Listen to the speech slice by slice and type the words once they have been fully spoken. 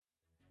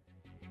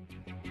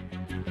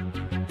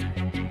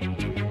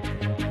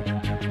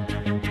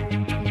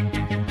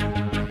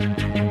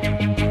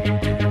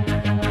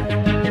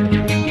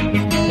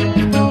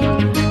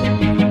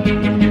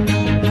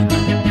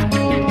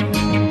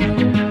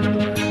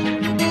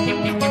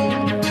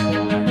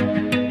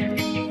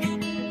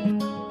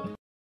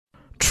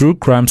True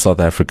Crime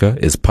South Africa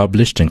is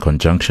published in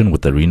conjunction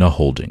with Arena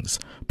Holdings,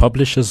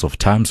 publishers of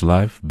Times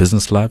Live,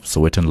 Business Live,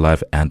 Sowetan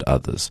Live, and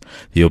others.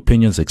 The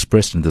opinions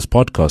expressed in this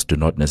podcast do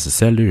not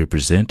necessarily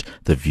represent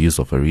the views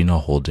of Arena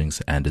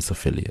Holdings and its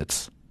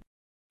affiliates.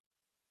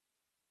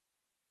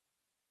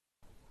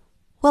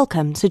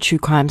 Welcome to True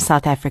Crime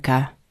South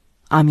Africa.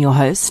 I'm your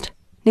host,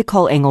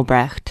 Nicole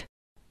Engelbrecht,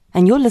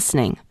 and you're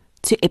listening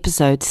to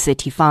episode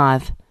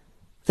 35,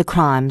 The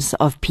Crimes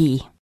of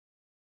P.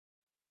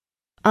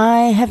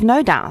 I have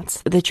no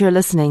doubt that you're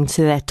listening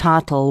to that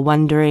title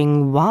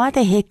wondering why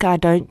the heck I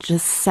don't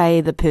just say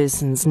the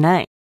person's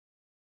name.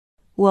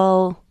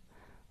 Well,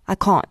 I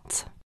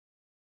can't.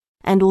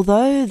 And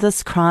although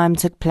this crime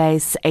took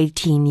place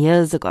 18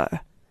 years ago,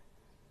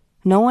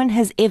 no one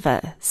has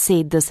ever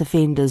said this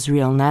offender's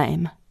real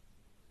name.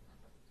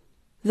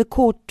 The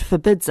court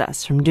forbids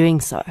us from doing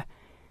so,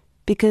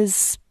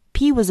 because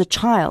P was a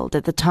child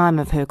at the time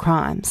of her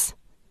crimes.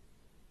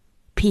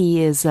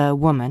 P is a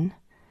woman,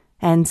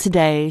 and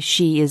today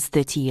she is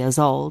 30 years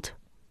old.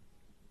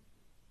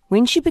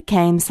 When she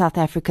became South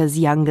Africa's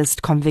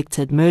youngest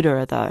convicted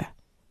murderer, though,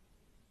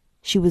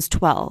 she was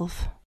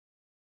 12.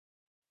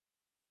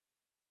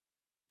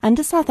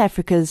 Under South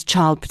Africa's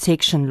child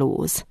protection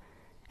laws,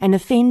 an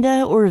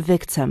offender or a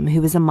victim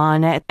who is a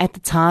minor at the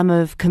time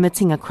of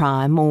committing a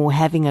crime or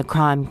having a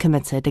crime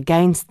committed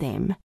against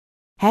them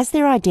has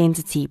their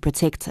identity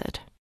protected.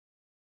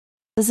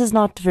 This is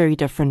not very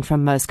different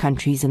from most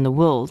countries in the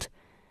world,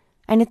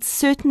 and it's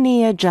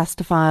certainly a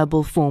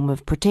justifiable form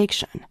of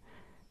protection,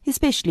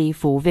 especially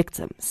for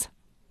victims.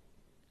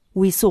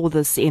 We saw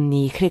this in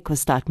the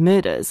Griquastad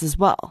murders as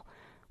well,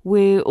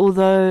 where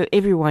although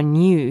everyone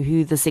knew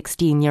who the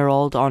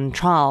 16-year-old on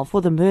trial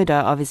for the murder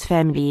of his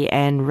family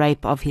and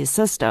rape of his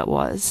sister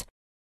was,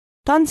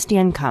 Don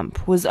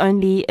Steenkamp was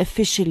only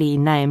officially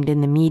named in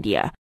the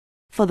media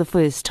for the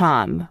first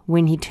time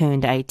when he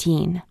turned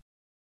 18.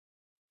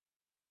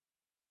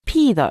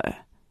 P, though,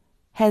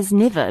 has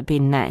never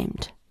been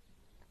named,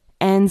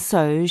 and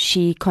so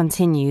she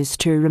continues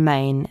to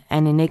remain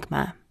an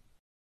enigma,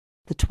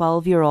 the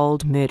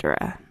 12-year-old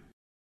murderer.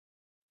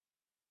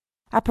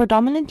 I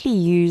predominantly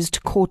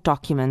used court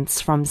documents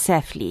from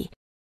SAFLI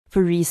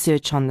for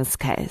research on this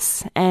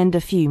case and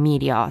a few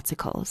media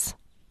articles.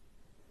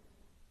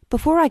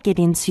 Before I get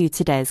into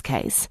today's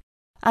case,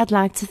 I'd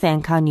like to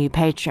thank our new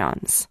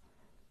Patreons,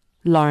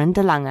 Lauren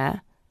De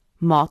Lange,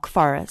 Mark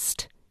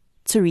Forrest,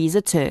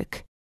 Teresa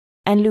Turk,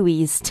 and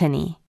Louise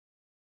Tinney.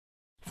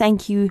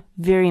 Thank you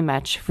very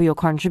much for your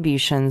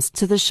contributions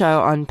to the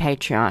show on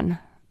Patreon.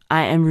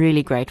 I am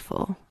really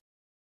grateful.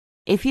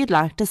 If you'd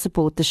like to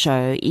support the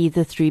show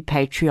either through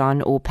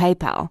Patreon or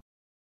PayPal,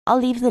 I'll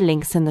leave the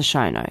links in the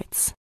show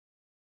notes.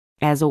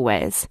 As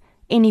always,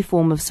 any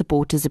form of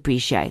support is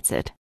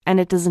appreciated, and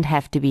it doesn't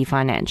have to be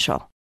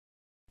financial.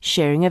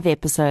 Sharing of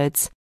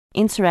episodes,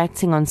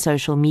 interacting on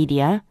social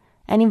media,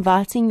 and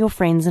inviting your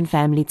friends and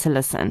family to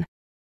listen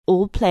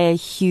all play a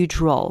huge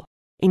role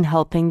in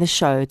helping the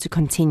show to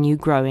continue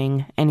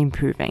growing and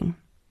improving.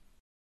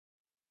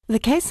 The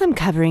case I'm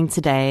covering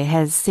today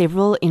has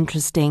several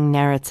interesting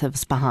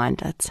narratives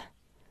behind it.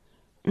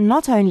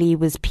 Not only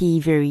was P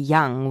very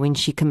young when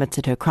she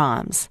committed her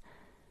crimes,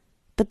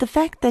 but the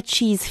fact that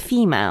she's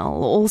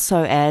female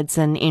also adds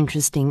an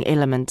interesting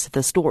element to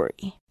the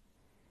story.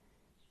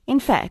 In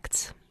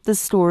fact, the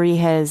story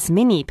has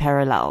many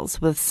parallels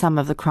with some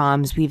of the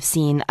crimes we've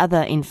seen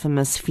other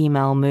infamous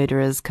female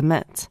murderers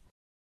commit.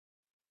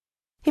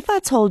 If I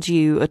told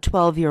you a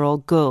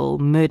 12-year-old girl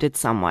murdered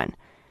someone,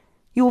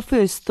 your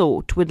first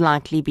thought would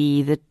likely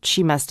be that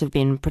she must have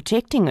been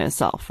protecting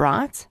herself,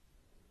 right?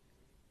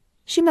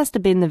 She must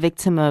have been the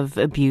victim of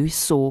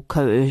abuse or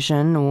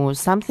coercion or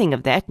something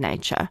of that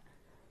nature.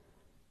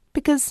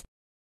 Because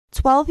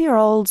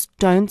 12-year-olds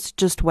don't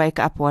just wake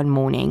up one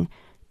morning,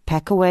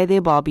 pack away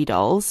their Barbie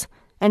dolls,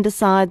 and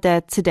decide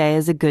that today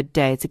is a good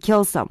day to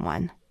kill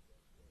someone.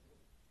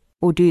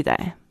 Or do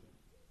they?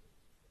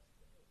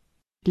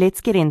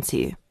 Let's get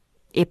into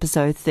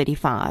episode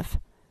 35,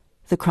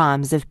 The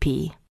Crimes of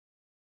P.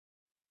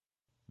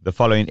 The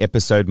following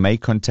episode may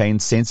contain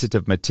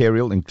sensitive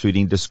material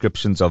including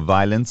descriptions of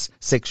violence,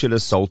 sexual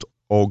assault,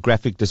 or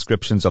graphic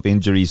descriptions of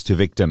injuries to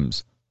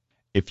victims.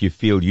 If you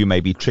feel you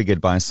may be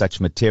triggered by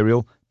such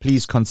material,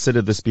 please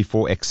consider this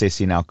before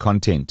accessing our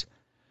content.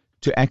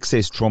 To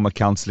access trauma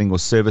counseling or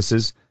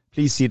services,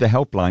 please see the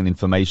helpline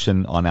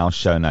information on our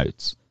show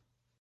notes.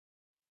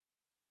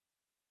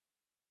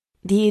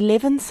 The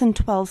 11th and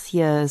 12th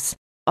years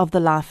of the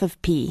life of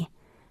P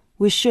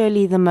were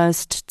surely the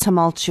most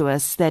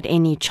tumultuous that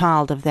any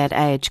child of that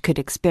age could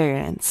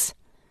experience.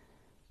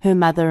 Her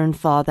mother and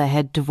father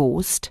had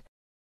divorced,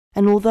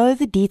 and although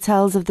the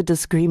details of the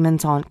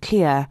disagreement aren't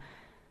clear,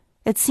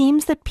 it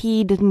seems that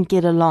P didn't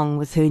get along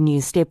with her new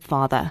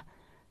stepfather,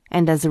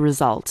 and as a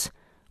result,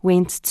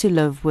 went to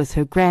live with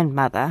her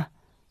grandmother,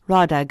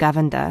 Radha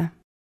Govender.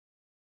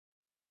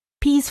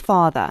 P's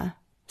father,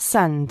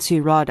 son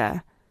to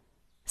Radha,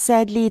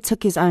 sadly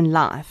took his own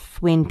life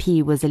when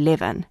P was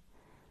 11,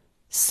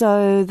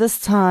 So this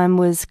time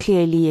was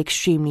clearly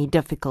extremely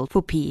difficult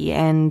for P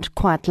and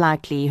quite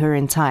likely her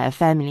entire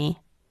family.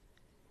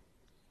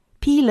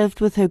 P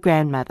lived with her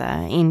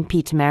grandmother in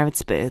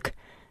Pietermaritzburg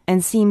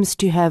and seems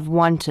to have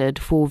wanted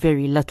for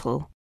very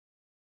little.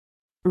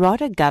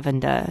 Rhoda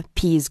Govender,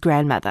 P's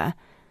grandmother,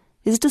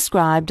 is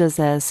described as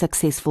a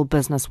successful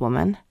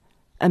businesswoman,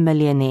 a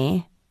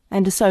millionaire,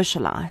 and a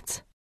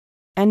socialite,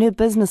 and her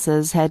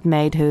businesses had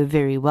made her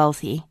very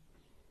wealthy.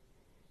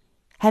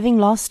 Having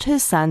lost her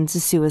son to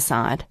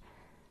suicide,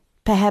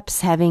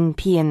 perhaps having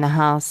P in the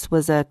house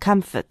was a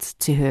comfort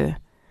to her,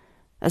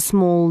 a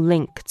small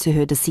link to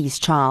her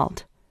deceased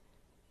child.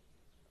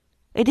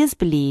 It is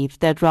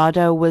believed that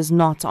Rhoda was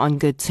not on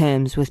good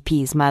terms with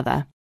P's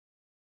mother.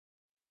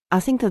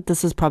 I think that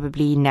this is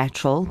probably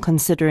natural,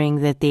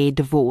 considering that their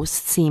divorce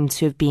seemed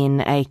to have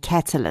been a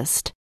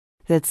catalyst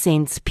that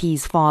sent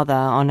P's father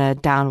on a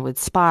downward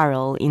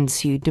spiral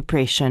into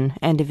depression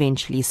and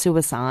eventually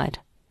suicide.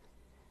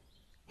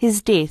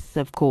 His death,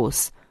 of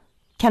course,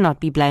 cannot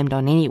be blamed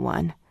on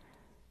anyone,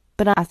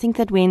 but I think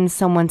that when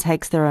someone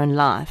takes their own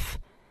life,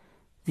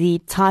 the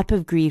type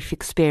of grief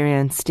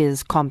experienced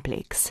is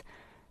complex,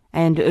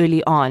 and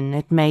early on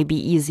it may be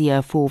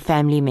easier for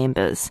family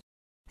members,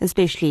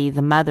 especially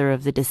the mother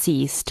of the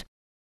deceased,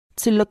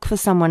 to look for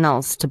someone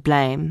else to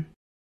blame.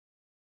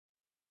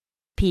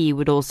 P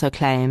would also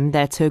claim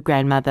that her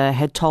grandmother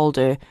had told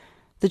her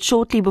that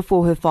shortly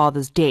before her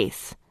father's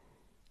death,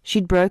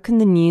 she'd broken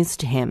the news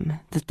to him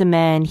that the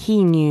man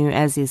he knew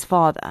as his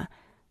father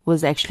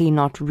was actually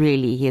not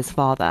really his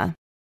father.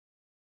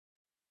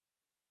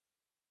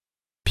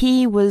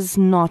 P was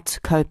not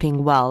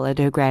coping well at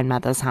her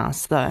grandmother's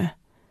house, though,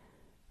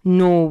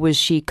 nor was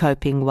she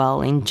coping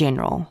well in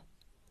general.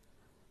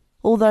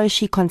 Although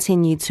she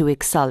continued to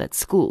excel at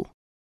school,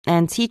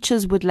 and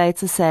teachers would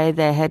later say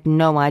they had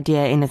no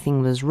idea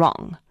anything was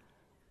wrong,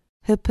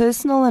 her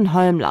personal and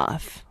home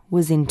life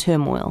was in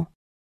turmoil.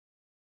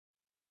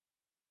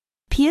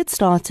 P had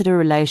started a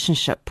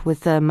relationship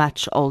with a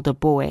much older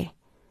boy.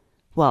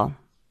 Well,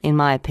 in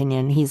my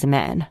opinion, he's a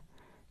man.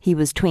 He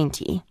was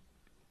 20.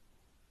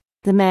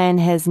 The man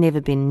has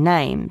never been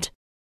named,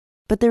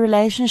 but the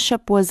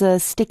relationship was a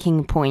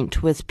sticking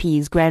point with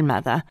P's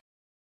grandmother,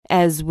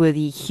 as were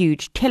the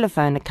huge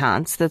telephone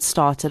accounts that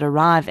started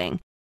arriving,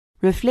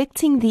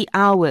 reflecting the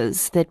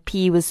hours that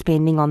P was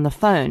spending on the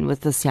phone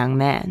with this young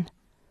man.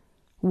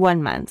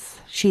 1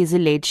 month, she is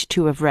alleged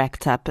to have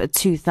racked up a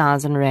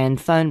 2,000 rand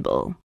phone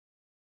bill.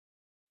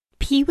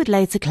 P would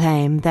later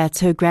claim that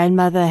her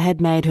grandmother had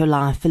made her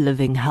life a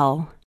living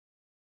hell.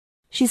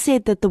 She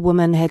said that the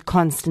woman had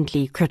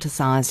constantly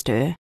criticized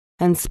her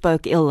and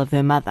spoke ill of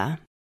her mother.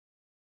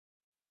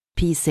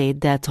 P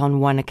said that on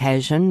one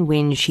occasion,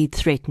 when she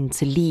threatened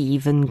to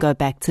leave and go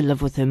back to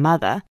live with her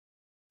mother,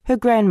 her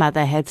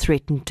grandmother had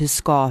threatened to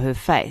scar her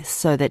face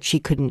so that she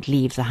couldn't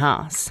leave the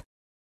house.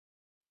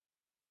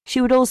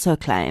 She would also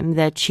claim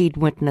that she'd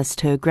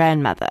witnessed her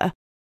grandmother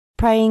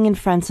praying in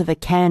front of a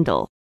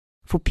candle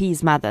for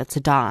P's mother to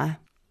die.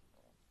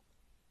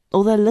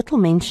 Although little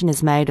mention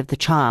is made of the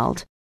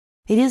child,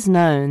 it is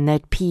known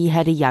that P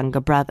had a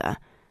younger brother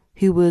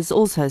who was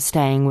also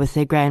staying with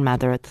their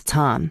grandmother at the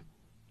time.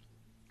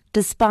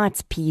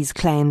 Despite P's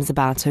claims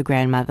about her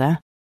grandmother,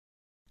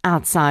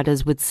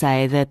 outsiders would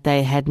say that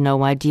they had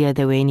no idea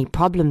there were any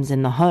problems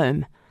in the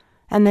home,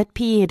 and that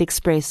P had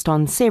expressed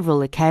on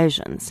several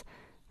occasions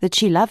that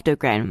she loved her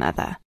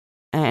grandmother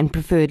and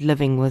preferred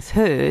living with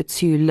her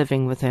to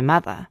living with her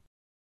mother.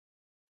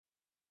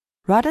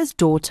 Rhoda's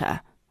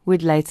daughter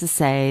would later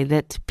say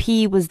that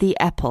P was the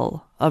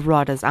apple of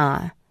Rhoda's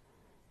eye,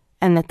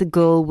 and that the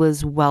girl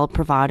was well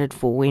provided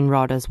for in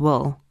Rhoda's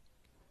will.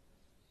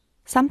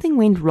 Something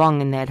went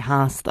wrong in that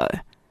house, though,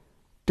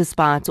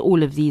 despite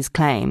all of these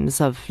claims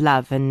of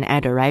love and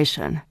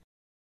adoration.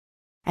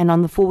 And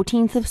on the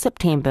 14th of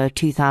September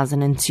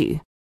 2002,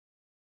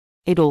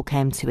 it all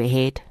came to a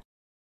head.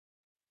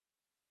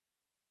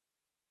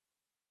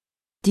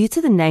 Due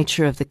to the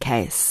nature of the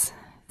case,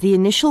 the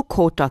initial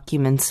court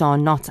documents are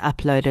not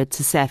uploaded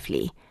to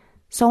SAFLI,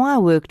 so I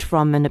worked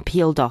from an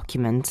appeal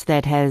document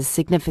that has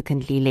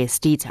significantly less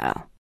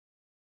detail.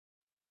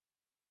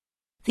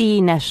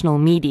 The national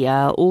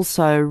media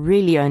also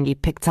really only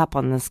picked up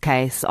on this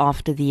case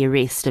after the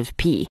arrest of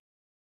P,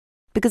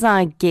 because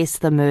I guess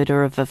the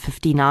murder of a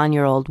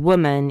 59-year-old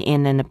woman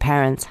in an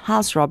apparent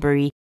house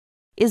robbery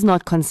is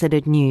not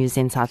considered news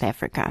in South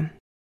Africa.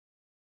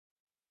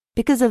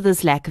 Because of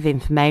this lack of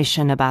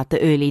information about the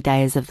early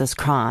days of this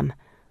crime,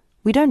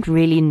 we don't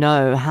really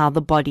know how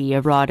the body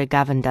of Rhoda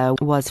Govender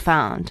was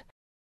found,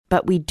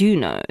 but we do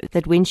know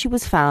that when she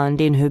was found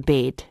in her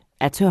bed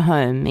at her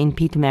home in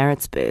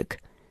Pietermaritzburg,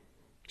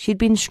 she'd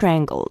been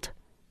strangled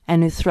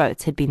and her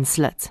throat had been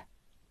slit.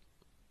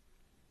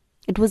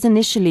 It was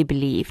initially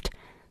believed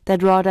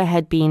that Rhoda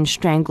had been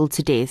strangled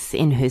to death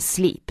in her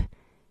sleep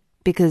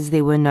because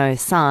there were no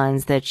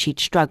signs that she'd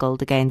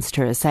struggled against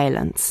her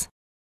assailants.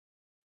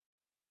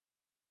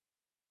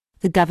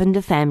 The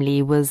Govender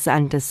family was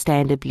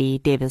understandably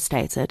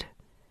devastated.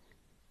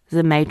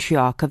 The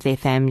matriarch of their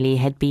family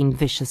had been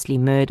viciously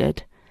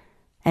murdered,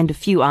 and a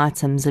few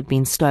items had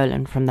been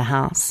stolen from the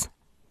house.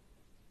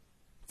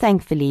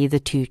 Thankfully, the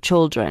two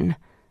children,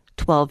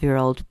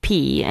 12-year-old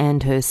P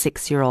and her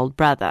 6-year-old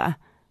brother,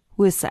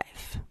 were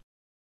safe.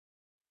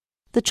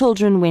 The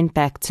children went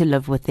back to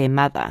live with their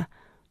mother,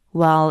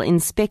 while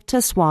Inspector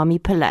Swami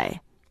Pillai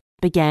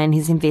began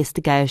his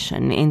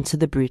investigation into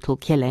the brutal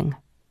killing.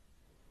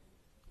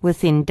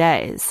 Within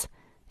days,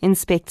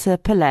 Inspector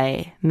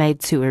Pillai made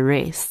 2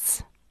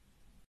 arrests.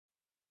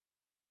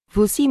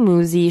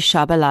 Vusimuzi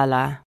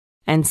Shabalala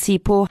and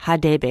Sipho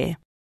Hadebe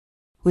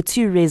were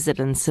 2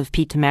 residents of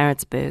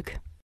Pietermaritzburg.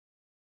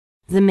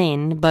 The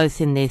men,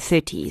 both in their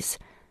 30s,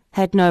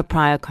 had no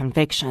prior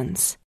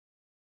convictions,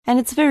 and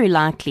it's very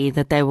likely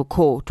that they were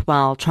caught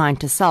while trying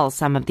to sell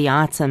some of the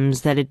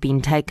items that had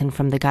been taken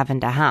from the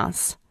Govender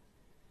house.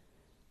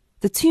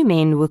 The 2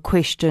 men were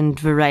questioned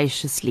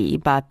voraciously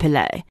by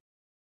Pillai,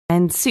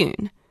 and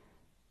soon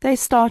they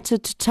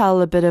started to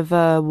tell a bit of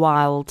a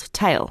wild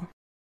tale.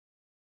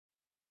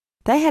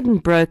 They hadn't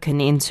broken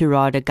into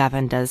Radha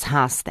Govinder's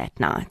house that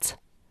night.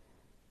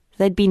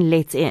 They'd been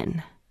let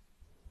in.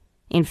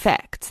 In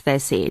fact, they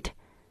said,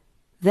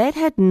 they'd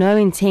had no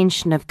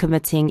intention of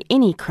committing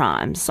any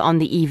crimes on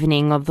the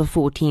evening of the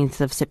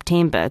 14th of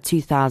September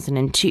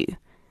 2002,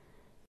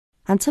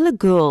 until a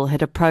girl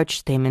had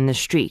approached them in the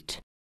street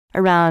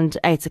around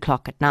 8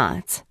 o'clock at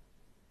night.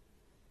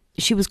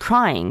 She was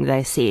crying,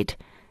 they said,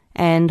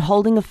 and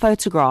holding a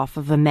photograph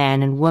of a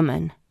man and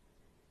woman.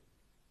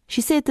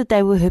 She said that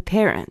they were her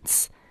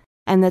parents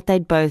and that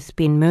they'd both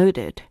been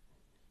murdered.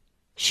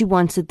 She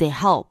wanted their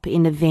help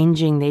in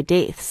avenging their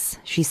deaths,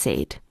 she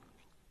said,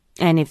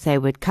 and if they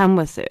would come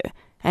with her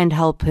and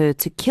help her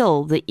to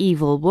kill the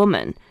evil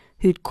woman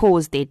who'd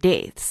caused their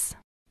deaths,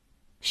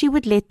 she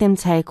would let them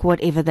take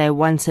whatever they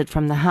wanted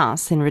from the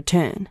house in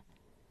return.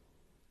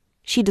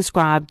 She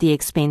described the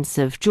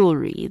expensive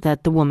jewelry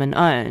that the woman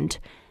owned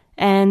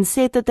and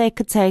said that they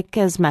could take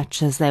as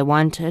much as they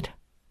wanted.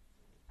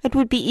 It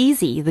would be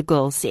easy, the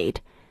girl said,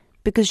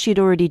 because she'd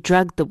already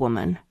drugged the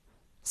woman,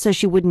 so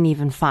she wouldn't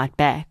even fight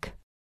back.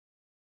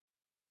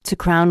 To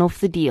crown off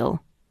the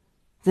deal,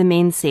 the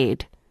men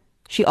said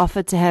she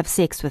offered to have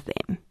sex with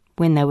them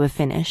when they were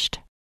finished.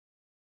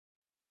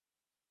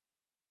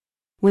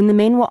 When the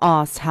men were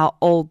asked how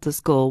old this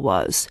girl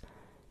was,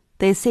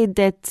 they said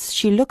that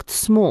she looked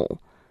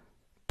small,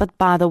 but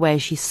by the way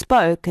she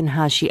spoke and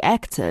how she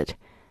acted,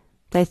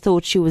 they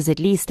thought she was at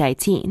least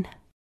 18.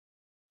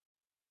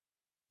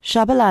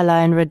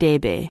 Shabalala and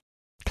Radebe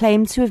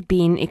claimed to have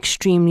been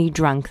extremely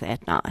drunk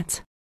that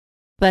night,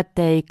 but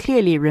they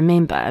clearly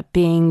remember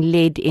being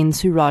led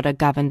into Radha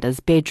Govinder's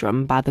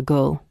bedroom by the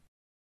girl.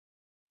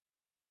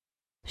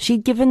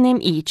 She'd given them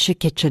each a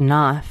kitchen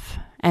knife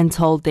and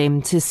told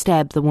them to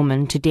stab the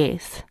woman to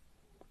death.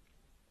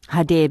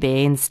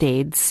 Hadebe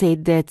instead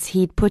said that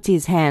he'd put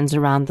his hands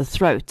around the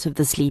throat of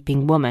the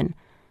sleeping woman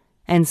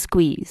and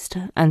squeezed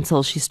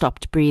until she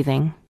stopped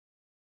breathing.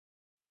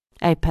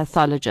 A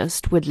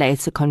pathologist would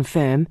later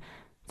confirm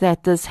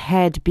that this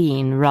had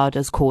been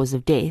Radha's cause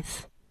of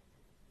death.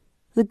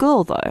 The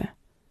girl, though,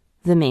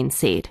 the men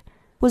said,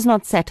 was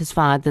not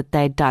satisfied that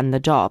they'd done the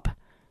job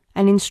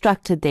and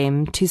instructed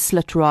them to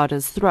slit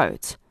Radha's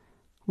throat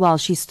while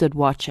she stood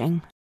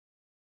watching.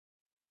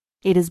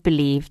 It is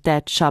believed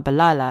that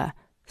Shabalala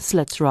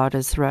slit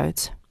Radha's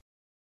throat.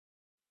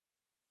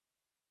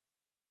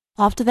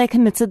 After they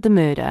committed the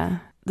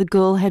murder, the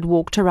girl had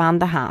walked around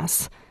the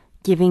house,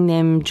 giving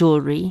them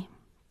jewelry,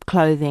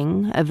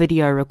 clothing, a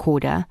video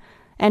recorder,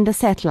 and a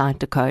satellite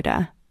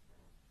decoder.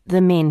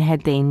 The men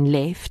had then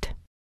left.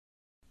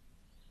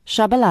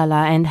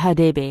 Shabalala and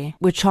Hadebe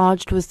were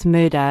charged with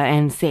murder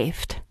and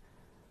theft.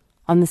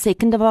 On the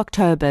 2nd of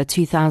October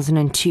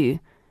 2002,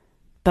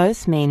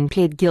 both men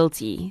pled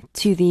guilty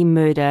to the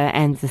murder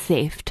and the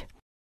theft.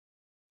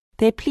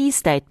 Their plea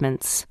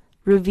statements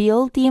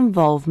revealed the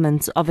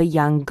involvement of a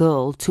young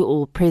girl to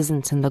all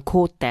present in the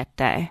court that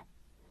day.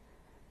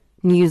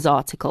 News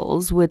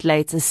articles would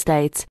later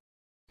state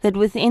that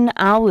within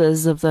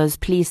hours of those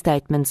plea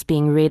statements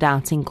being read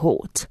out in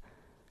court,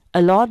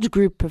 a large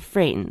group of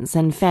friends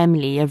and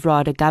family of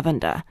Radha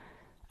Govinder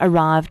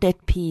arrived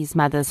at P's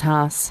mother's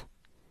house.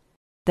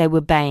 They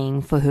were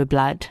baying for her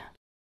blood.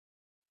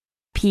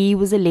 P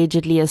was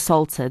allegedly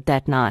assaulted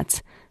that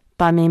night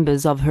by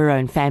members of her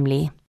own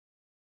family.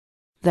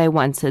 They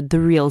wanted the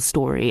real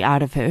story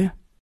out of her.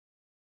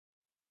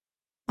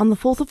 On the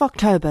 4th of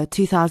October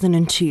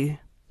 2002,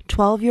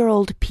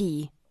 12-year-old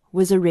P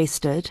was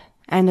arrested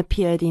and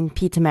appeared in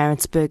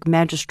Pietermaritzburg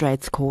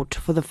Magistrates Court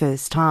for the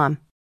first time.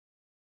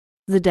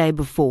 The day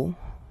before,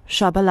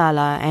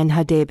 Shabalala and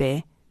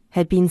Hadebe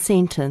had been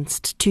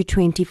sentenced to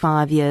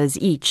 25 years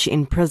each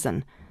in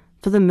prison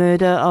for the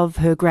murder of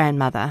her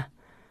grandmother,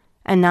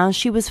 and now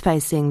she was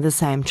facing the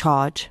same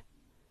charge.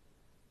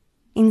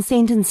 In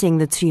sentencing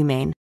the two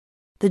men,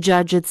 the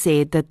judge had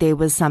said that there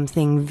was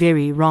something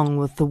very wrong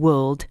with the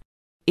world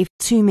if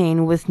two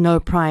men with no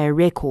prior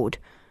record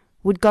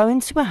would go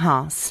into a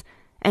house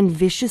and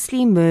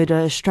viciously murder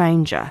a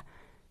stranger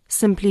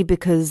simply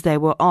because they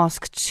were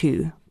asked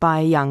to by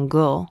a young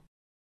girl.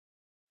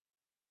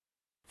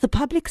 the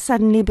public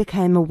suddenly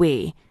became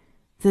aware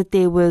that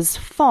there was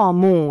far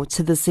more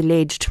to this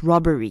alleged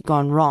robbery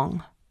gone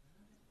wrong.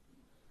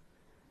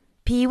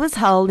 P was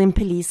held in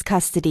police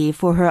custody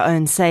for her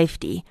own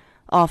safety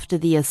after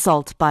the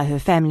assault by her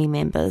family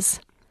members.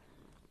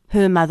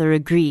 Her mother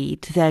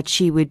agreed that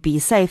she would be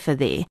safer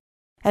there,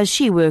 as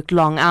she worked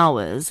long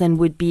hours and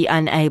would be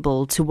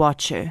unable to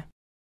watch her.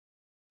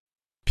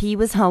 P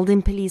was held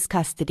in police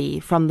custody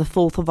from the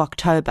 4th of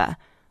October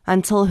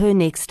until her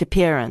next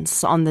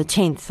appearance on the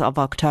 10th of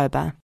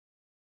October.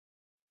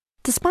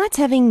 Despite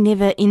having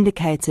never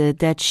indicated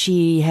that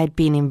she had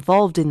been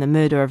involved in the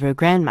murder of her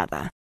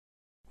grandmother,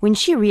 when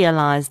she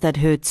realized that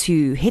her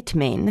 2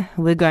 hitmen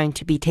were going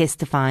to be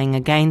testifying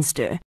against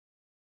her,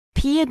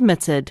 P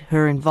admitted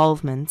her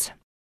involvement.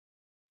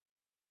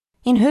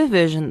 In her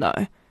version,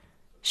 though,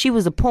 she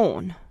was a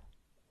pawn.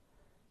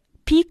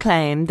 P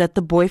claimed that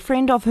the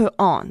boyfriend of her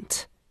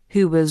aunt,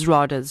 who was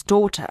Rada's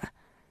daughter,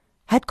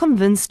 had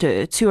convinced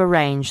her to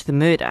arrange the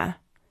murder.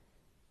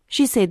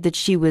 She said that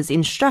she was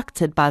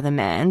instructed by the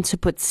man to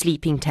put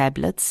sleeping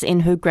tablets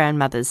in her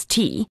grandmother's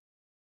tea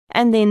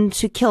and then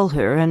to kill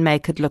her and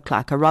make it look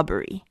like a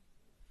robbery.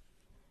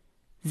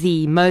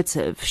 The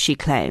motive, she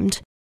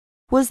claimed,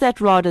 was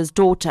that Rada's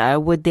daughter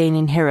would then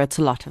inherit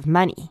a lot of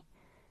money,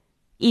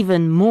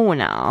 even more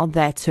now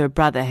that her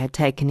brother had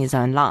taken his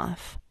own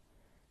life,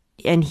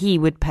 and he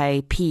would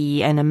pay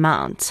P an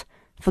amount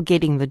for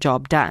getting the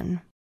job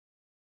done.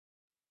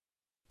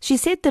 She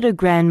said that her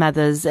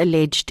grandmother's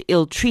alleged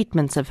ill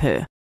treatment of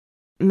her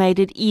made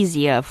it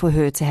easier for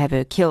her to have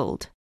her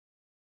killed.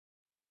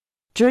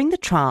 During the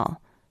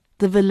trial,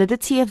 the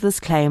validity of this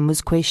claim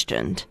was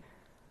questioned,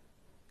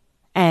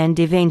 and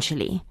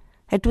eventually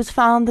it was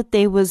found that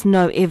there was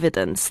no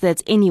evidence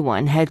that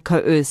anyone had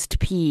coerced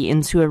P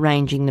into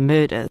arranging the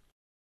murder.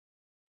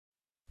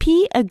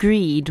 P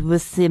agreed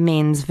with the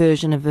men's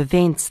version of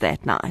events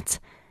that night,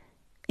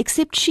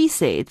 except she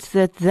said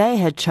that they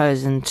had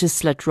chosen to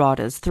slit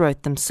Rada's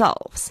throat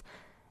themselves,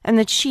 and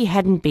that she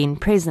hadn't been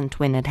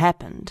present when it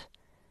happened.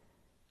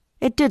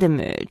 It did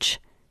emerge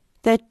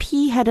that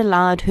P had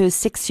allowed her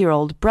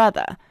 6-year-old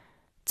brother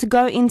to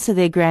go into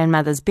their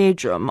grandmother's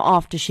bedroom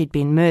after she'd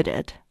been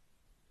murdered.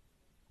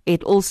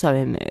 It also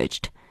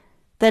emerged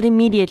that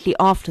immediately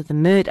after the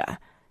murder,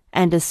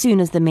 and as soon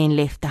as the men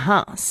left the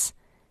house,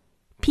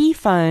 P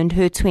phoned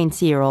her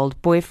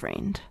 20-year-old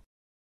boyfriend.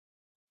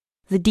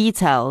 The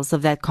details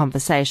of that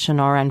conversation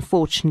are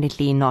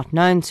unfortunately not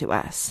known to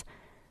us,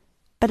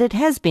 but it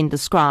has been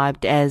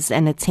described as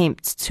an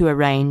attempt to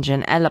arrange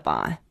an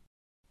alibi.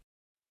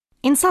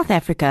 In South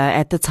Africa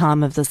at the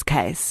time of this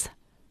case,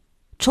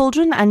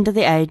 children under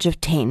the age of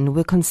 10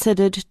 were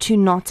considered to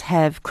not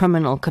have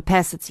criminal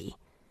capacity,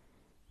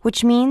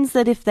 which means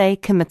that if they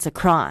commit a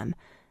crime,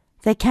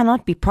 they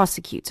cannot be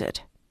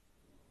prosecuted.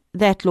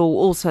 That law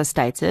also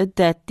stated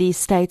that the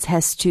state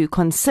has to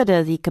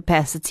consider the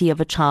capacity of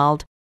a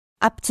child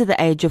up to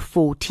the age of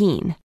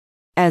 14,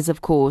 as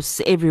of course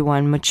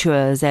everyone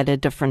matures at a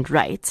different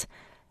rate,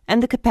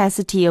 and the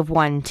capacity of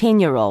one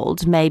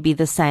 10-year-old may be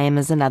the same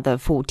as another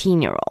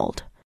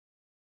 14-year-old.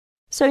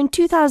 So in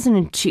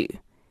 2002,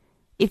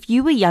 if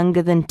you were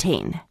younger than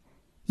 10,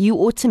 you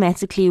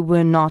automatically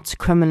were not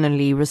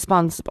criminally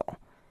responsible.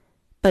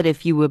 But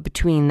if you were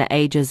between the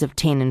ages of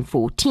 10 and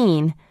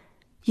 14,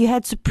 you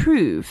had to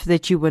prove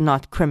that you were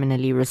not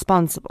criminally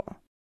responsible.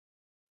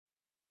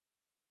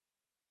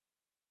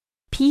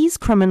 P's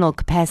criminal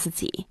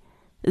capacity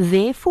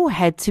therefore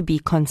had to be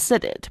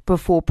considered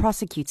before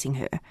prosecuting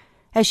her,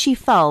 as she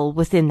fell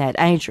within that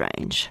age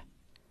range.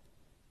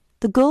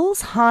 The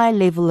girl's high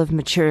level of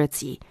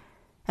maturity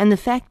and the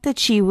fact that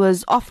she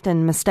was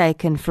often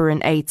mistaken for an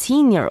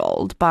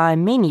 18-year-old by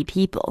many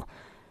people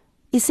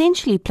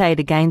essentially played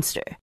against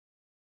her,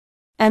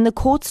 and the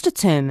courts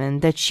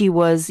determined that she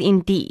was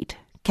indeed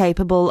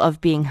capable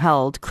of being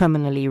held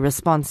criminally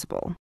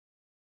responsible.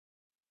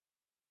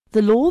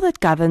 The law that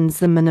governs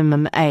the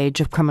minimum age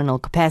of criminal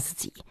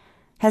capacity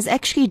has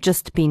actually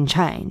just been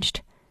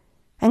changed,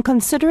 and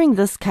considering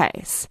this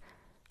case,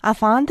 I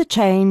find the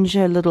change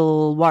a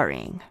little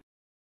worrying.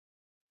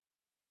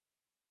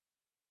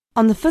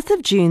 On the 5th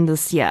of June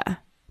this year,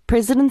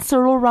 President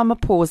Cyril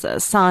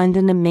Ramaphosa signed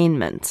an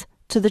amendment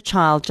to the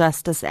Child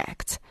Justice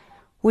Act,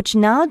 which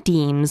now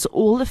deems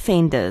all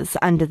offenders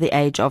under the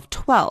age of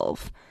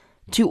 12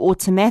 to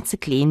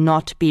automatically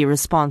not be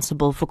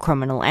responsible for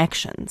criminal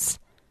actions.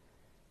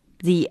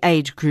 The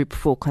age group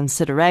for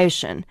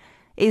consideration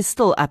is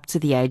still up to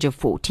the age of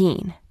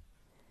 14.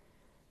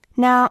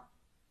 Now,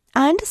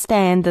 I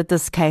understand that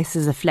this case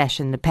is a flash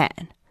in the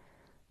pan.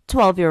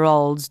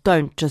 12-year-olds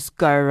don't just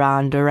go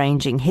around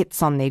arranging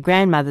hits on their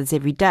grandmothers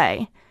every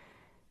day,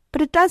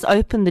 but it does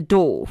open the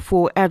door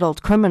for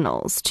adult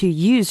criminals to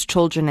use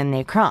children in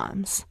their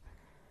crimes.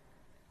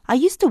 I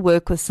used to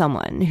work with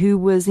someone who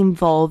was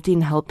involved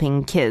in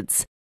helping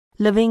kids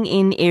living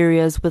in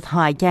areas with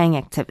high gang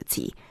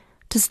activity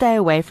to stay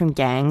away from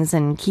gangs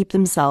and keep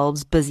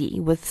themselves busy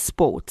with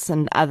sports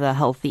and other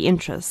healthy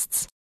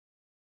interests.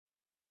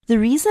 The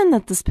reason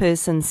that this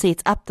person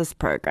set up this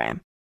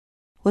program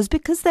was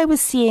because they were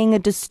seeing a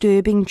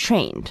disturbing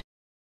trend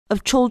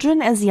of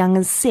children as young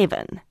as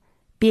 7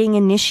 being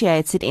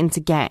initiated into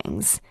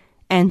gangs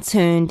and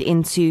turned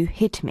into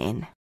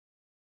hitmen.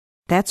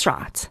 That's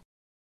right.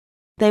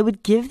 They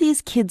would give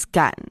these kids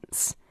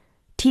guns,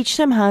 teach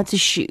them how to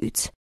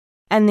shoot,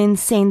 and then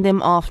send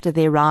them after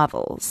their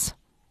rivals.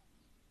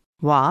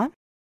 Why?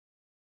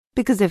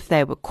 Because if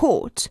they were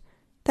caught,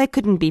 they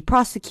couldn't be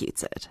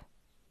prosecuted.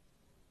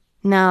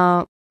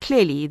 Now,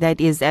 clearly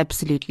that is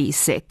absolutely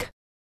sick,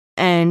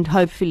 and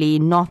hopefully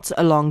not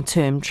a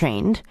long-term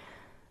trend.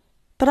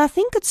 But I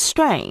think it's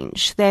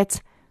strange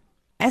that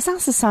as our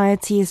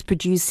society is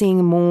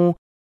producing more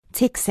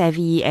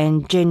tech-savvy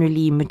and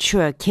generally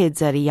mature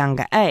kids at a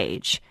younger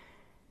age,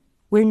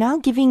 we're now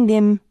giving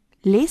them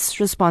less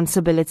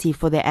responsibility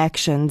for their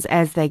actions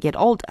as they get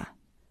older.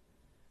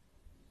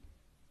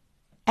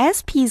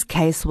 As P's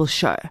case will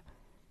show,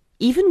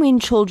 even when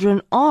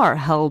children are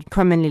held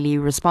criminally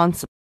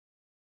responsible,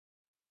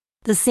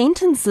 the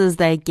sentences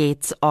they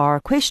get are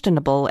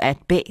questionable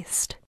at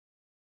best.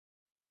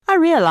 I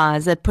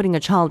realize that putting a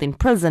child in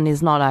prison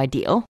is not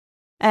ideal,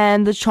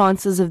 and the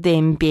chances of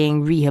them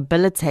being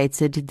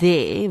rehabilitated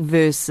there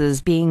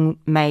versus being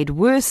made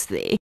worse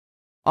there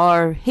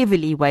are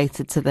heavily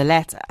weighted to the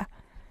latter.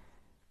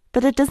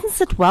 But it doesn't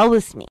sit well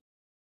with me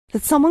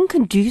that someone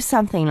can do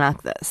something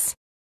like this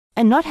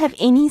and not have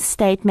any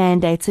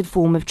state-mandated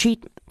form of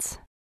treatment.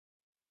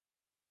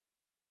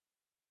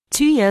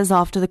 2 years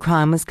after the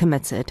crime was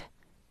committed,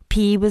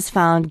 P was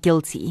found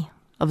guilty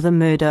of the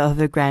murder of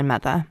her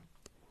grandmother.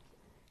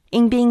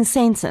 In being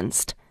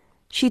sentenced,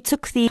 she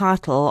took the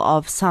title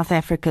of South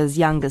Africa's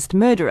youngest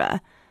murderer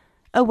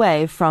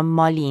away from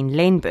Marlene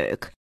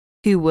Lenberg,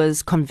 who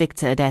was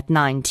convicted at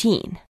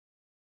 19.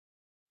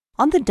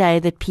 On the day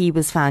that P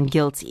was found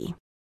guilty,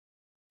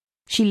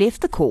 she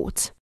left the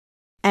court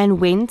and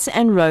went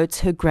and wrote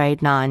her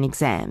grade 9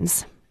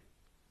 exams.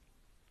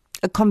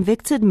 A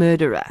convicted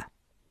murderer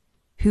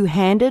who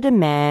handed a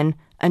man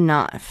a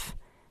knife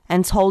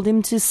and told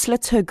him to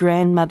slit her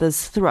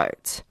grandmother's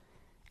throat,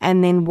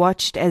 and then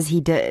watched as he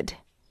did,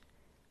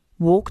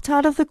 walked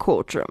out of the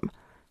courtroom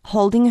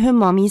holding her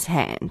mommy's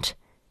hand,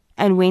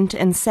 and went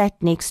and sat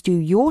next to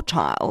your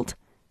child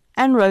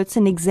and wrote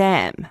an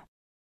exam.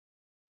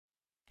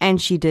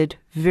 And she did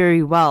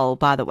very well,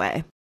 by the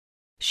way.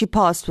 She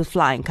passed with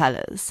flying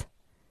colours.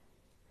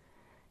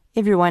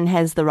 Everyone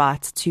has the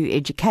right to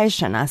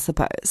education, I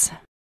suppose.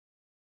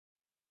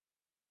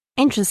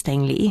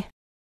 Interestingly,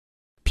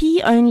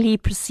 P only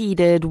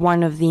preceded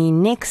one of the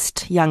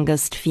next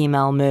youngest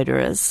female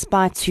murderers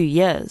by 2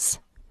 years.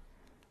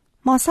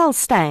 Marcel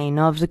Steyn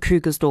of the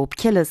Krugersdorp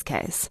killers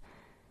case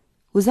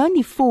was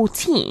only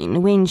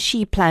 14 when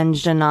she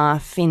plunged a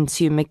knife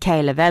into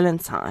Michaela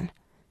Valentine.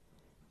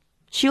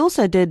 She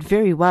also did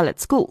very well at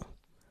school.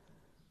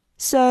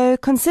 So,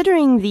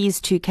 considering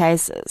these 2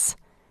 cases,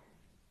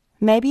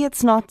 maybe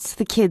it's not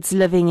the kids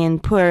living in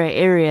poorer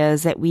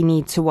areas that we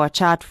need to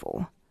watch out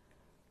for.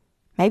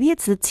 Maybe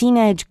it's the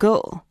teenage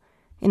girl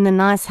in the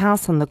nice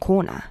house on the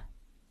corner,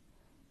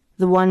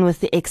 the one with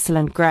the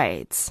excellent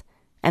grades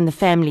and the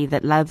family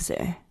that loves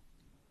her.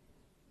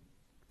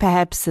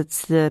 Perhaps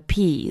it's the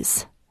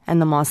P's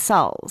and the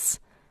Marcels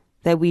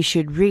that we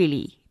should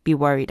really be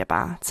worried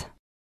about.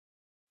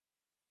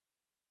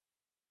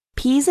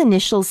 P's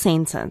initial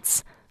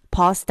sentence,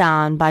 passed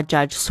down by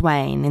Judge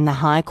Swain in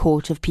the High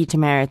Court of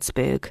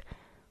Pietermaritzburg,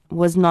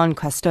 was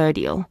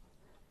non-custodial,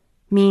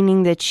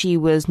 meaning that she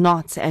was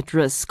not at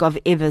risk of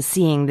ever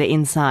seeing the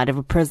inside of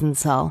a prison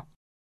cell.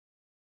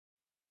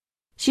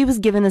 She was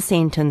given a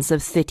sentence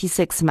of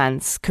 36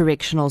 months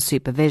correctional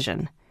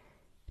supervision,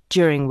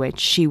 during which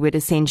she would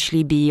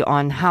essentially be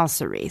on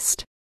house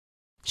arrest.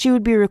 She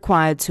would be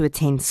required to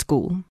attend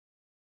school,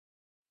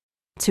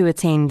 to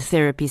attend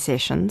therapy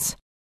sessions.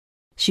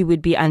 She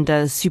would be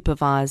under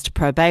supervised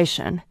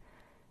probation,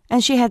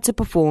 and she had to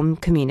perform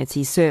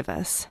community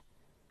service.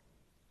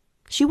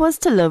 She was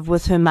to live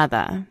with her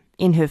mother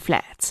in her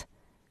flat,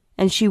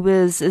 and she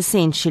was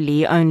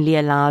essentially only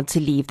allowed to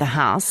leave the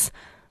house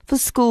for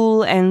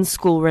school and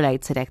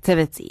school-related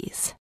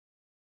activities.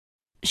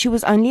 She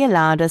was only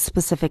allowed a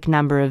specific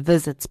number of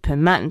visits per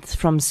month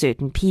from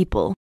certain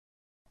people,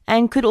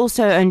 and could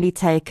also only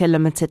take a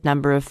limited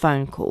number of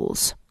phone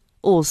calls,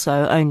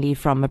 also only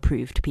from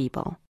approved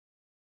people.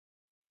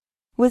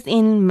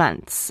 Within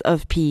months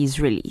of P's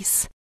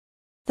release,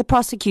 the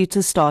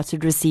prosecutor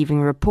started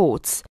receiving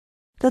reports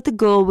that the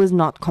girl was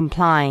not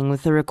complying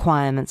with the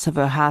requirements of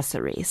her house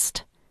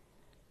arrest.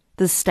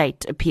 The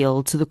state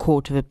appealed to the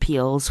Court of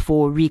Appeals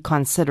for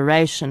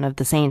reconsideration of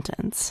the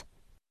sentence.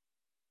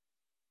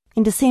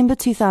 In December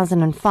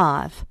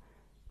 2005,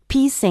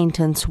 P's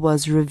sentence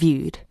was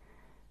reviewed,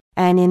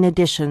 and in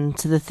addition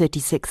to the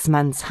 36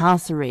 months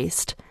house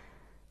arrest,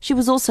 she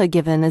was also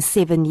given a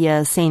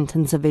 7-year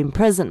sentence of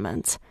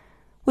imprisonment,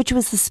 which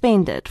was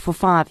suspended for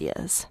 5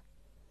 years.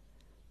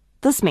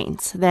 This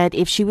meant that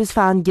if she was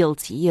found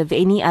guilty of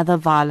any other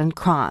violent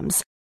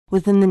crimes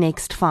within the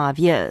next 5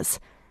 years,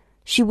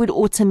 she would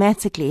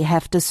automatically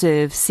have to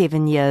serve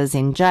 7 years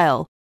in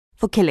jail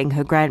for killing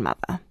her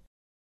grandmother.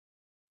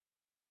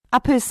 I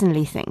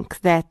personally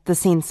think that the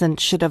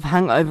sentence should have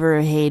hung over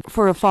her head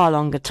for a far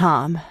longer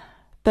time,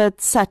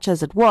 but such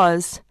as it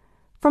was,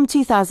 from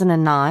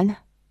 2009,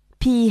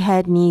 P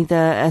had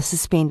neither a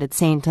suspended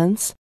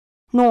sentence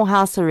nor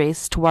house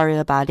arrest to worry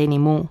about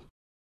anymore.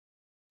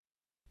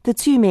 The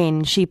two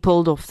men she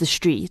pulled off the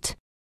street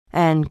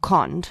and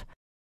conned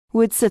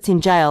would sit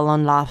in jail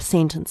on life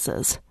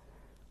sentences,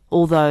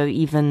 although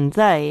even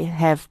they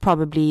have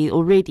probably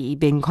already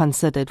been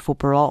considered for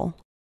parole.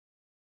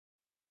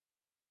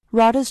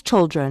 Rada's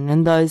children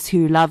and those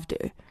who loved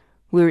her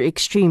were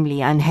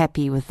extremely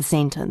unhappy with the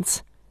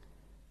sentence.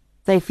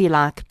 They feel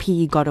like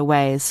P got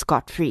away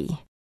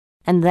scot-free,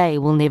 and they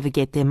will never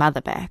get their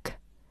mother back.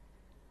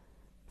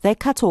 They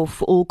cut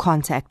off all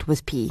contact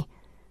with P,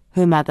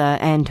 her mother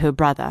and her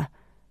brother,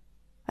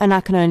 and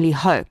I can only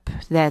hope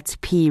that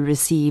P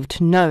received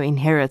no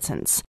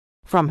inheritance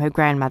from her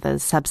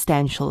grandmother's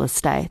substantial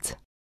estate.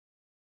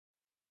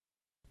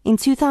 In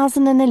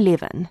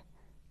 2011,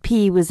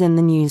 P was in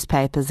the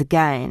newspapers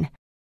again,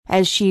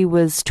 as she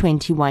was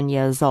 21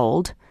 years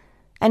old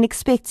and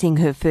expecting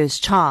her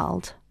first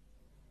child.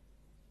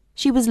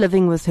 She was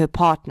living with her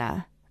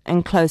partner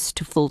and close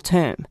to full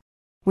term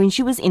when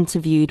she was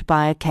interviewed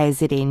by a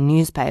KZN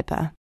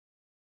newspaper.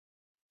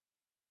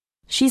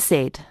 She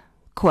said,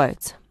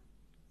 quote,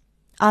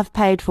 "I've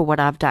paid for what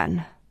I've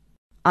done.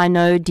 I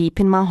know deep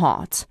in my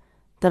heart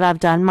that I've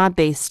done my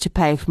best to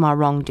pay for my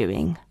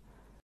wrongdoing.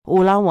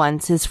 All I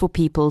want is for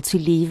people to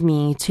leave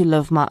me to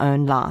live my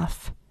own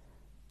life."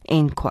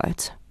 End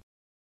quote.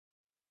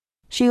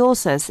 She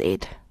also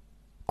said,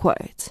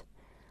 quote,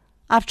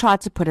 "I've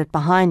tried to put it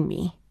behind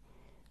me.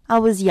 I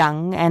was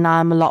young and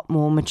I'm a lot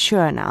more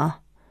mature now.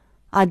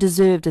 I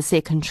deserved a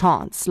second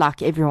chance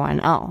like everyone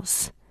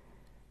else.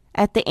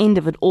 At the end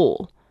of it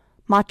all,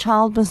 my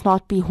child must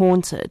not be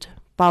haunted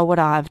by what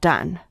I have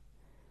done.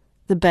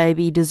 The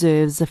baby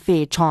deserves a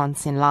fair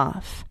chance in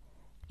life."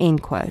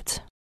 End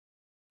quote.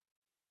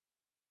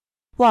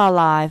 While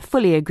I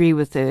fully agree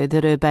with her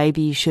that her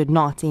baby should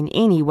not in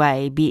any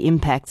way be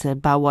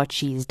impacted by what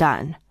she's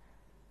done,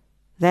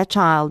 that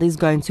child is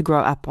going to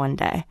grow up one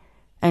day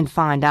and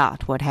find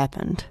out what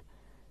happened.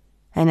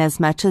 And as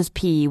much as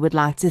P would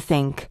like to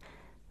think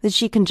that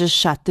she can just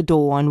shut the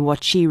door on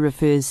what she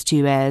refers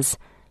to as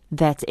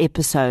that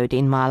episode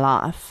in my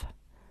life,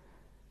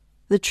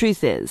 the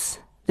truth is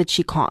that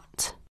she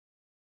can't.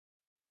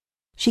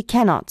 She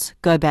cannot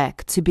go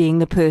back to being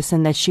the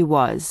person that she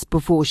was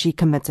before she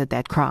committed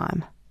that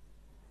crime.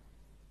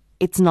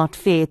 It's not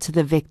fair to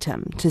the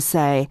victim to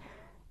say,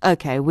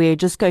 "Okay, we're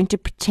just going to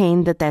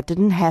pretend that that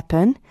didn't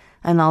happen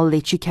and I'll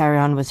let you carry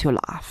on with your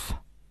life."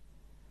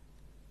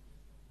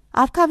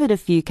 I've covered a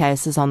few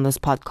cases on this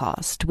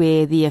podcast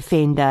where the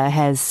offender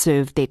has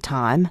served their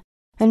time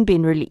and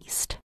been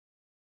released.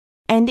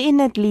 And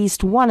in at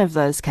least one of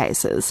those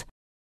cases,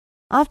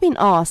 I've been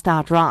asked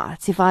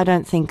outright if I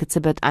don't think it's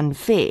a bit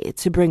unfair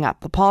to bring up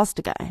the past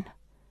again.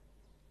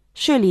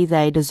 Surely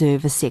they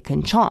deserve a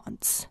second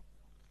chance.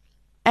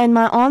 And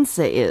my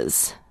answer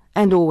is,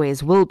 and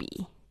always will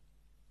be,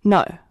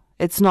 no,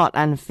 it's not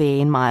unfair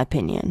in my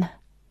opinion.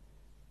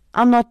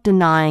 I'm not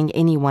denying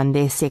anyone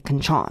their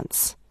second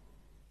chance.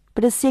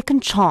 But a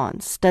second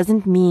chance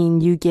doesn't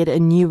mean you get a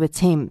new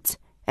attempt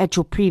at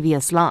your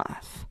previous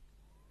life.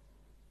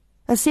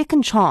 A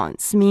second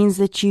chance means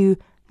that you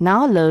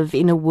now live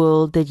in a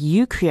world that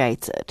you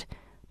created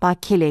by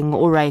killing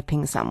or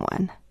raping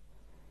someone.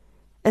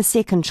 A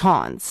second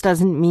chance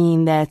doesn't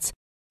mean that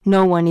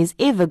no one is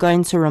ever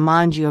going to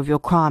remind you of your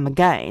crime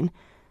again,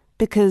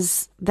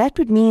 because that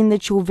would mean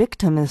that your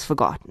victim is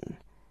forgotten.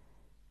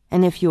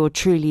 And if you're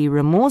truly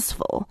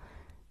remorseful,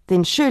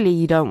 then surely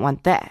you don't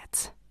want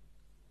that.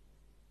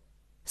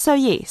 So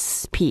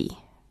yes, P,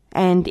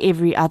 and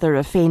every other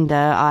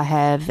offender I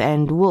have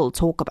and will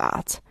talk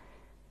about,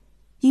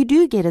 you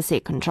do get a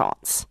second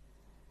chance.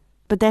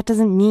 But that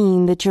doesn't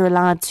mean that you're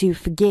allowed to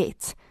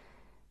forget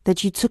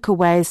that you took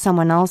away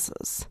someone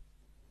else's.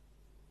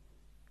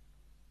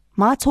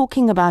 My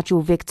talking about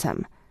your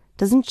victim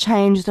doesn't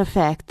change the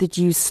fact that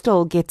you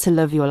still get to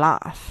live your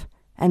life,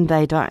 and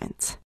they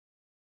don't.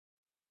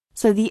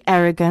 So the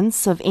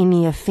arrogance of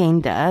any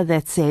offender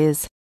that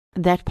says,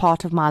 "That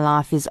part of my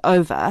life is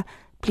over,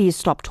 please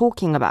stop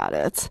talking about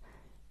it,"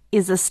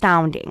 is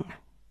astounding.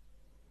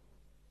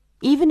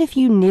 Even if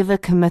you never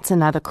commit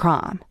another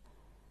crime,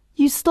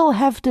 you still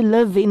have to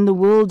live in the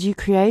world you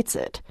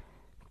created,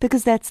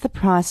 because that's the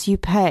price you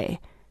pay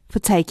for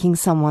taking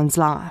someone's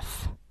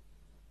life.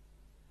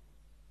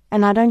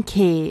 And I don't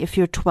care if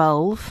you're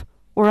 12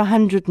 or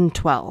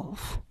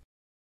 112.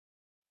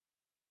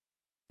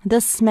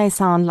 This may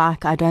sound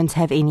like I don't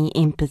have any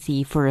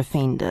empathy for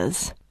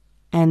offenders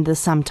and the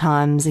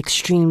sometimes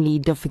extremely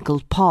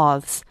difficult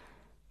paths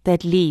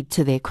that lead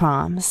to their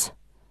crimes,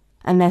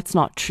 and that's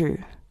not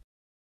true.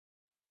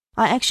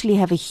 I actually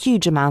have a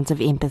huge amount of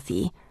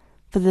empathy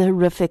for the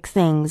horrific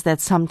things that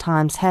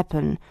sometimes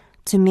happen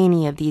to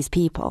many of these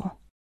people.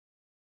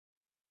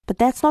 But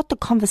that's not the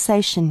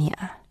conversation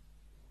here.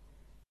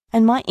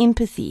 And my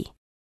empathy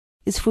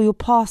is for your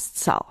past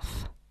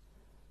self,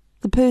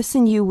 the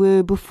person you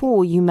were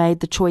before you made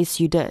the choice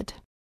you did.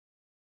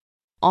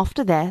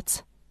 After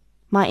that,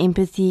 my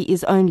empathy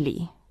is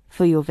only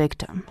for your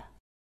victim.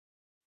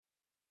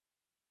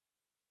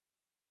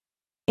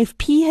 If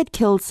P had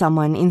killed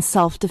someone in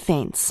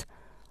self-defense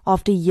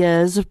after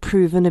years of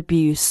proven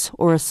abuse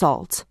or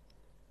assault,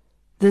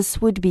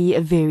 this would be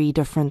a very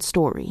different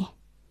story.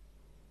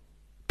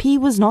 P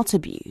was not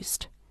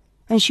abused,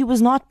 and she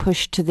was not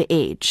pushed to the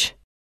edge.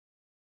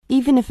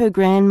 Even if her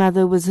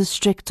grandmother was a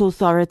strict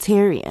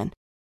authoritarian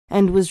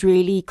and was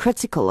really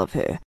critical of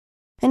her,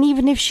 and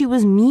even if she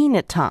was mean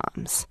at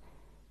times,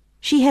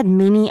 she had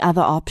many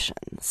other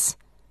options.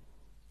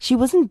 She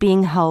wasn't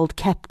being held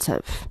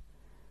captive.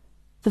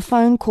 The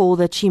phone call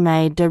that she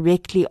made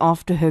directly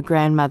after her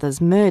grandmother's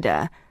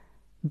murder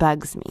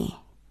bugs me.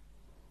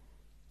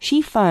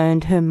 She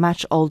phoned her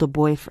much older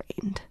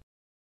boyfriend.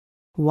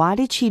 Why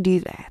did she do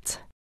that?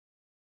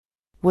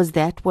 Was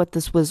that what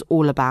this was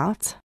all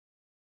about?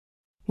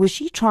 Was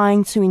she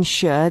trying to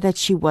ensure that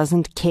she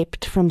wasn't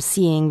kept from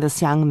seeing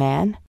this young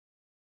man?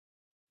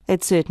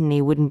 It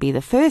certainly wouldn't be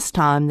the first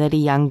time that a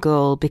young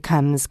girl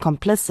becomes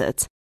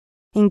complicit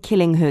in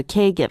killing her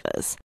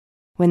caregivers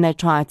when they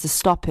try to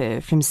stop her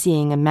from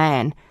seeing a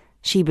man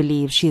she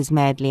believes she is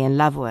madly in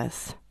love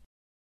with.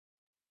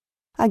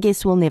 I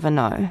guess we'll never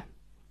know.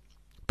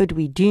 But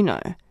we do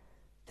know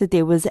that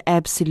there was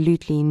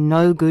absolutely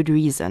no good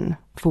reason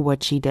for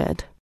what she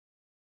did.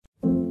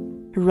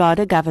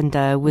 Radha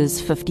Govender was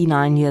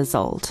 59 years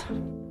old.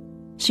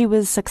 She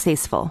was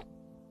successful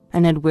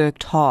and had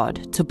worked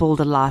hard to build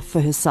a life for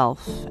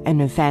herself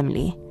and her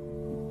family.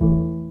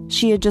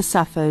 She had just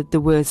suffered the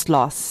worst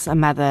loss a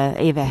mother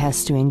ever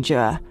has to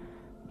endure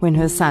when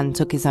her son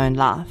took his own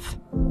life,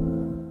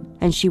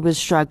 and she was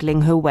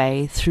struggling her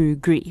way through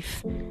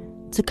grief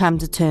to come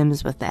to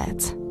terms with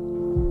that.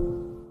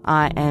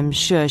 I am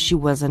sure she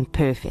wasn't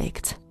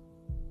perfect,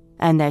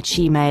 and that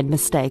she made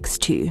mistakes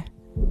too,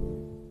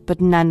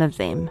 but none of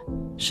them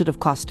should have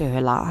cost her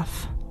her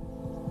life.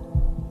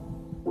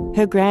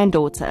 Her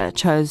granddaughter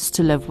chose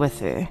to live with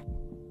her,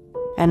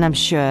 and I'm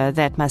sure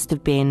that must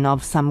have been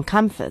of some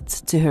comfort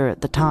to her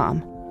at the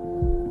time.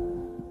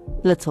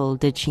 Little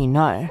did she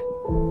know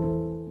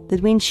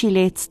that when she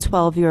let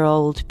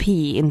 12-year-old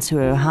P into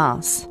her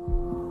house,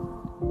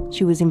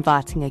 she was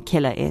inviting a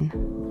killer in.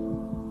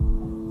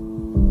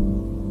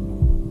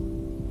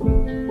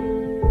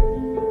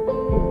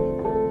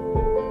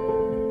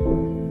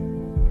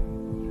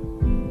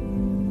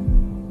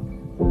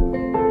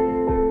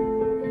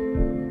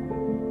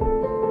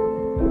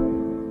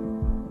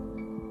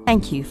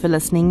 Thank you for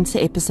listening to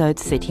episode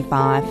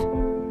 35,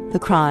 The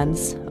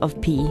Crimes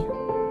of P.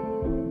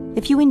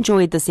 If you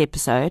enjoyed this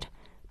episode,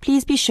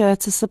 please be sure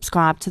to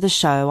subscribe to the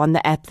show on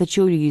the app that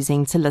you're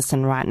using to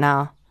listen right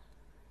now.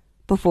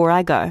 Before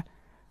I go,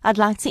 I'd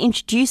like to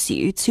introduce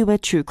you to a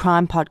true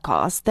crime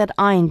podcast that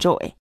I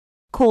enjoy,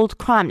 called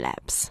Crime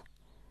Labs.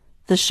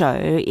 The show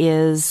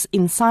is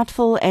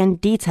insightful and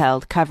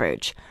detailed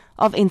coverage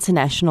of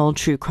international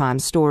true crime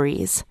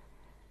stories.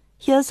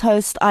 Here's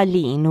host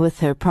Eileen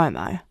with her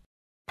promo.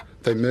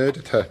 They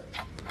murdered her.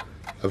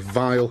 A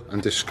vile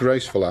and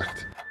disgraceful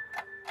act.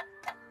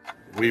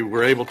 We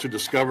were able to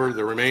discover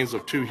the remains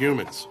of 2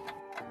 humans.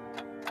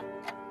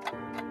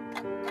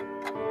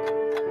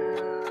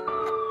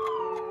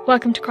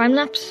 Welcome to Crime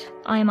Lapse.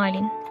 I am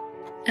Eileen.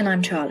 And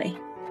I'm Charlie.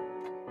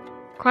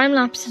 Crime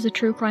Lapse is a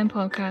true crime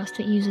podcast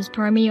that uses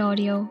primary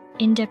audio,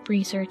 in-depth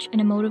research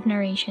and emotive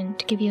narration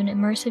to give you an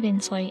immersive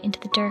insight into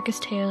the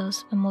darkest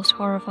tales and most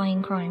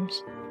horrifying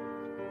crimes.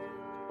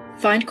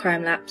 Find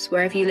Crime Lapse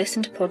wherever you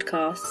listen to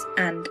podcasts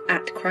and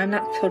at Crime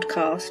Lapse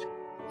Podcast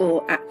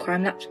or at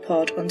Crime Lapse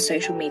Pod on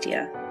social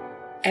media.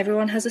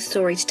 Everyone has a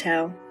story to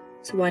tell,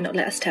 so why not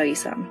let us tell you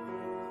some?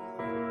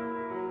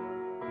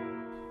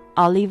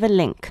 I'll leave a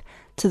link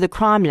to the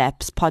Crime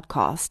Lapse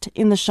podcast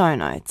in the show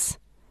notes.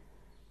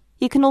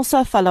 You can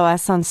also follow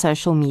us on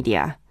social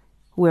media.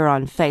 We're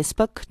on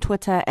Facebook,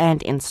 Twitter,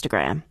 and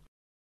Instagram.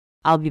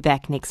 I'll be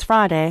back next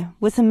Friday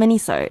with a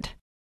mini-sode.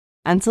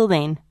 Until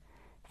then,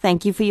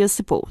 thank you for your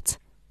support,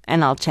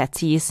 and I'll chat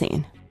to you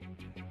soon.